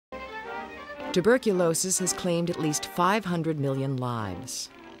Tuberculosis has claimed at least 500 million lives.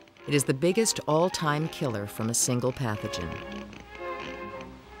 It is the biggest all-time killer from a single pathogen.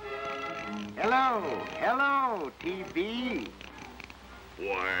 Hello, hello, TB.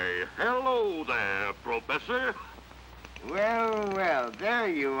 Why, hello there, Professor. Well, there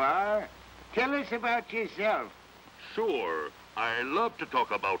you are. Tell us about yourself. Sure, I love to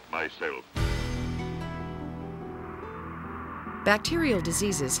talk about myself. Bacterial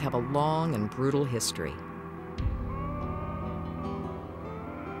diseases have a long and brutal history.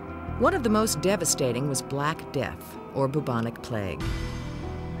 One of the most devastating was Black Death, or bubonic plague.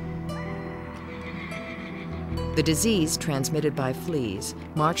 The disease, transmitted by fleas,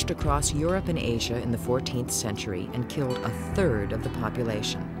 marched across Europe and Asia in the 14th century and killed a third of the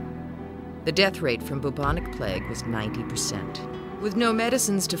population. The death rate from bubonic plague was 90%. With no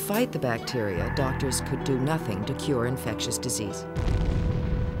medicines to fight the bacteria, doctors could do nothing to cure infectious disease.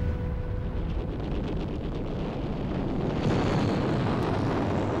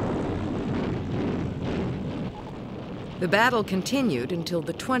 The battle continued until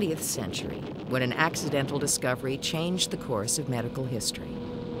the 20th century, when an accidental discovery changed the course of medical history.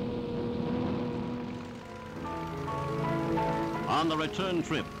 On the return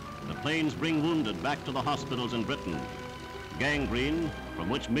trip, the planes bring wounded back to the hospitals in Britain. Gangrene, from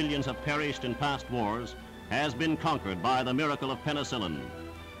which millions have perished in past wars, has been conquered by the miracle of penicillin.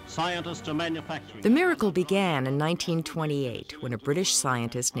 Scientists are manufacturing... The miracle began in 1928 when a British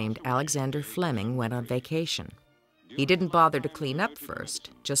scientist named Alexander Fleming went on vacation. He didn't bother to clean up first,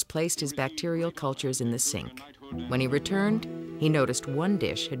 just placed his bacterial cultures in the sink. When he returned, he noticed one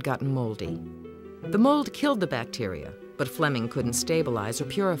dish had gotten moldy. The mold killed the bacteria, but Fleming couldn't stabilize or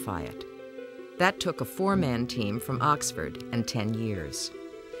purify it. That took a 4-man team from Oxford and 10 years.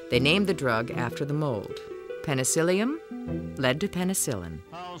 They named the drug after the mold. Penicillium led to penicillin.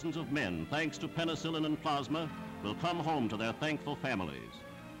 Thousands of men, thanks to penicillin and plasma, will come home to their thankful families.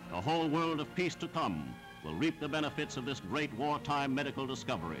 The whole world of peace to come will reap the benefits of this great wartime medical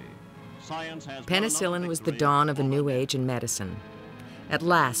discovery. Science has... Penicillin was the dawn of a new age in medicine. At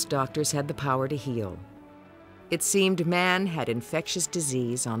last, doctors had the power to heal. It seemed man had infectious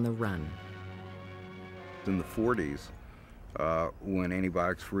disease on the run. In the 40s, when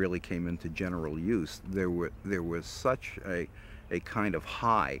antibiotics really came into general use, there was such a kind of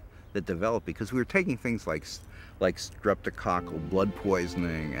high that developed because we were taking things like streptococcal blood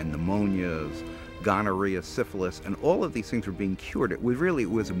poisoning and pneumonias, gonorrhea, syphilis, and all of these things were being cured. It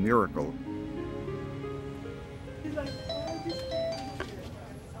was a miracle.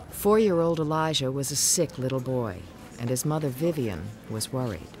 4-year-old Elijah was a sick little boy, and his mother Vivian was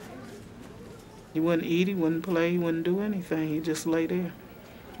worried. He wouldn't eat, he wouldn't play, he wouldn't do anything. He'd just lay there.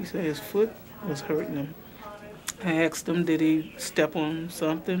 He said his foot was hurting him. I asked him, did he step on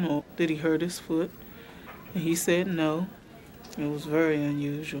something or did he hurt his foot? And he said no. It was very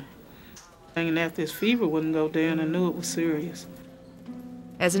unusual. And after his fever wouldn't go down, I knew it was serious.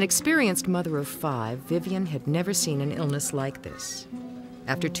 As an experienced mother of 5, Vivian had never seen an illness like this.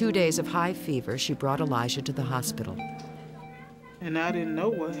 After 2 days of high fever, she brought Elijah to the hospital. And I didn't know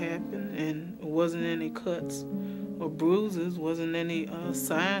what happened, and it wasn't any cuts or bruises, wasn't any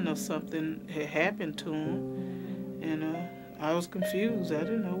sign of something had happened to him. And I was confused. I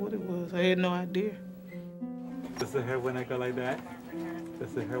didn't know what it was. I had no idea. Does it hurt when I go like that?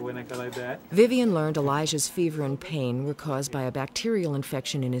 Does it hurt when I go like that? Vivian learned Elijah's fever and pain were caused by a bacterial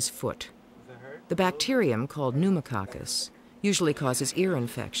infection in his foot. The bacterium, called pneumococcus, usually causes ear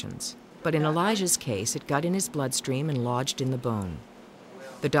infections, but in Elijah's case, it got in his bloodstream and lodged in the bone.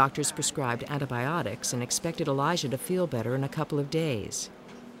 The doctors prescribed antibiotics and expected Elijah to feel better in a couple of days.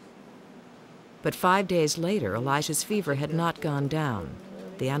 But 5 days later, Elijah's fever had not gone down.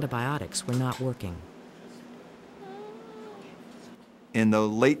 The antibiotics were not working. In the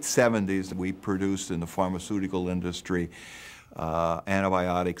late 70s, we produced in the pharmaceutical industry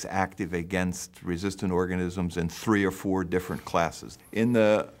antibiotics active against resistant organisms in 3 or 4 different classes. In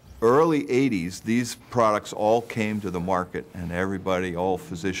the early 80s, these products all came to the market, and everybody, all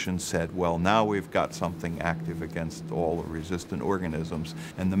physicians said, well, now we've got something active against all the resistant organisms.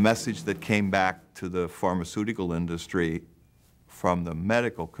 And the message that came back to the pharmaceutical industry from the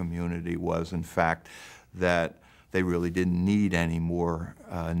medical community was, in fact, that they really didn't need any more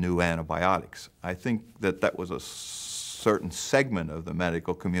new antibiotics. I think that that was a certain segment of the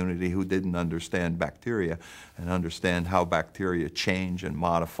medical community who didn't understand bacteria and understand how bacteria change and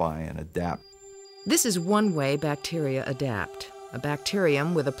modify and adapt. This is one way bacteria adapt. A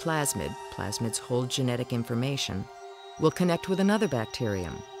bacterium with a plasmid, plasmids hold genetic information, will connect with another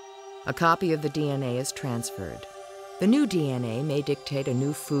bacterium. A copy of the DNA is transferred. The new DNA may dictate a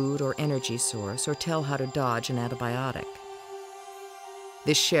new food or energy source or tell how to dodge an antibiotic.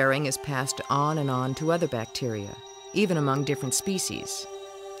 This sharing is passed on and on to other bacteria, even among different species,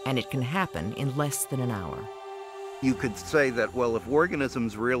 and it can happen in less than an hour. You could say that, well, if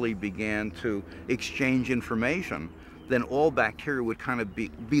organisms really began to exchange information, then all bacteria would kind of be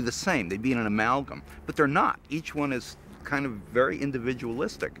the same. They'd be in an amalgam, but they're not. Each one is kind of very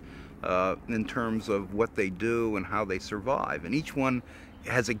individualistic in terms of what they do and how they survive, and each one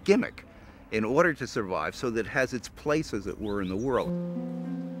has a gimmick in order to survive, so that it has its place, as it were, in the world.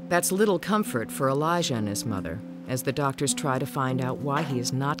 That's little comfort for Elijah and his mother, as the doctors try to find out why he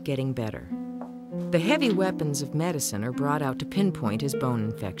is not getting better. The heavy weapons of medicine are brought out to pinpoint his bone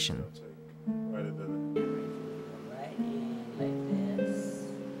infection.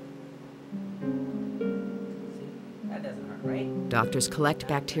 Doctors collect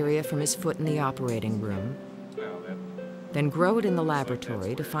bacteria from his foot in the operating room, then grow it in the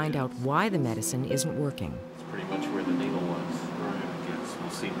laboratory to find out why the medicine isn't working. It's pretty much where the needle was. I guess we'll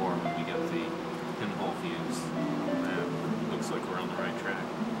see more when we get the pinhole views. Looks like we're on the right track.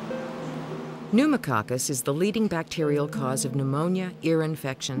 Pneumococcus is the leading bacterial cause of pneumonia, ear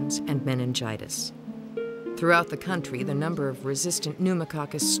infections, and meningitis. Throughout the country, the number of resistant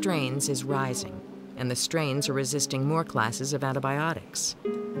pneumococcus strains is rising, and the strains are resisting more classes of antibiotics.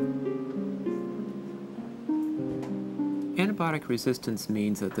 Antibiotic resistance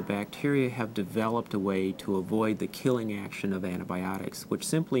means that the bacteria have developed a way to avoid the killing action of antibiotics, which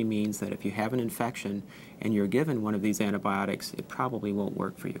simply means that if you have an infection and you're given one of these antibiotics, it probably won't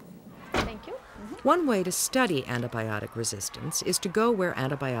work for you. Thank you. One way to study antibiotic resistance is to go where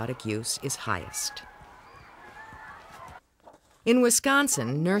antibiotic use is highest. In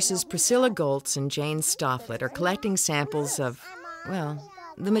Wisconsin, nurses Priscilla Goltz and Jane Stofflet are collecting samples of, well,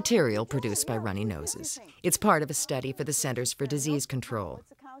 the material produced by runny noses. It's part of a study for the Centers for Disease Control.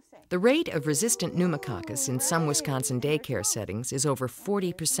 The rate of resistant pneumococcus in some Wisconsin daycare settings is over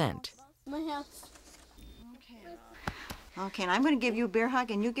 40%. Okay, and I'm going to give you a bear hug,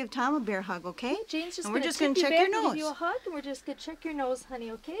 and you give Tom a bear hug, okay? Jane's just and we're going just going to check your nose. Give you a hug, and we're just going to check your nose,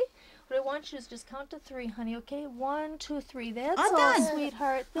 honey, okay? What I want you is just count to 3, honey, okay? 1, 2, 3. That's all,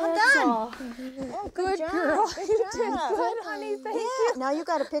 sweetheart. That's all. Oh, good job. girl. Good You job. did good, honey. Thank you. Now you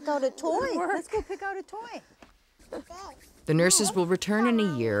got to pick out a toy. Let's go pick out a toy. The nurses will return in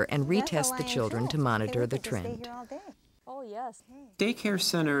a year and retest the children to monitor the trend. Oh, yes. Daycare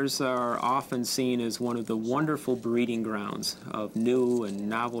centers are often seen as one of the wonderful breeding grounds of new and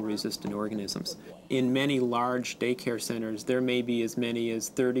novel resistant organisms. In many large daycare centers, there may be as many as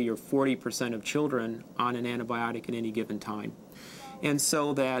 30 or 40% of children on an antibiotic at any given time. And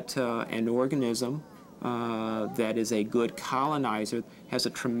so that an organism that is a good colonizer has a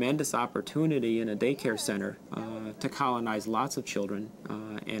tremendous opportunity in a daycare center to colonize lots of children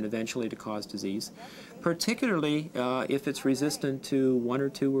and eventually to cause disease, particularly if it's resistant to 1 or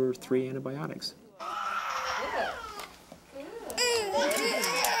 2 or 3 antibiotics.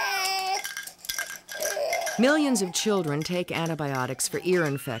 Millions of children take antibiotics for ear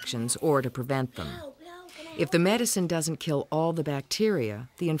infections or to prevent them. If the medicine doesn't kill all the bacteria,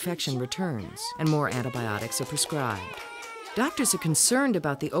 the infection returns, and more antibiotics are prescribed. Doctors are concerned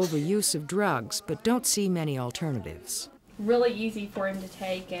about the overuse of drugs, but don't see many alternatives. Really easy for him to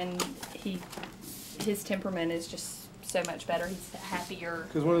take, and his temperament is just so much better. He's happier.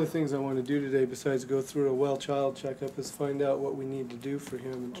 Because one of the things I want to do today, besides go through a well child checkup, is find out what we need to do for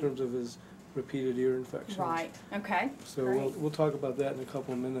him in terms of his repeated ear infections. Right. Okay. So we'll talk about that in a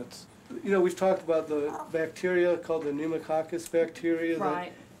couple of minutes. You know, we've talked about the bacteria called the pneumococcus bacteria.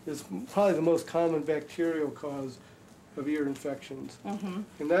 Right. That is probably the most common bacterial cause of ear infections. Mm-hmm.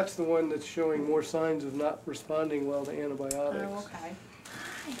 And that's the one that's showing more signs of not responding well to antibiotics. Oh, okay.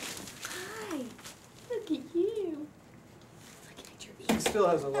 Hi. Look at you. She still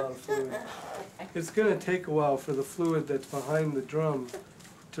has a lot of fluid. It's going to take a while for the fluid that's behind the drum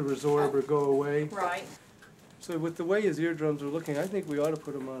to resorb or go away. Right. So with the way his eardrums are looking, I think we ought to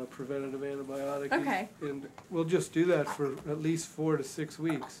put him on a preventative antibiotic. Okay. And we'll just do that for at least 4 to 6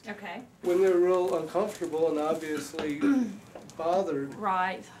 weeks. Okay. When they're real uncomfortable and obviously bothered,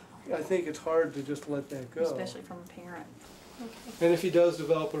 Right. I think it's hard to just let that go. Especially from a parent. Okay. And if he does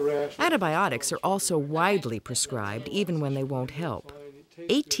develop a rash... Antibiotics are also widely prescribed, even when they won't help.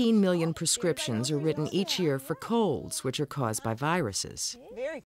 18 million prescriptions are written each year for colds, which are caused by viruses.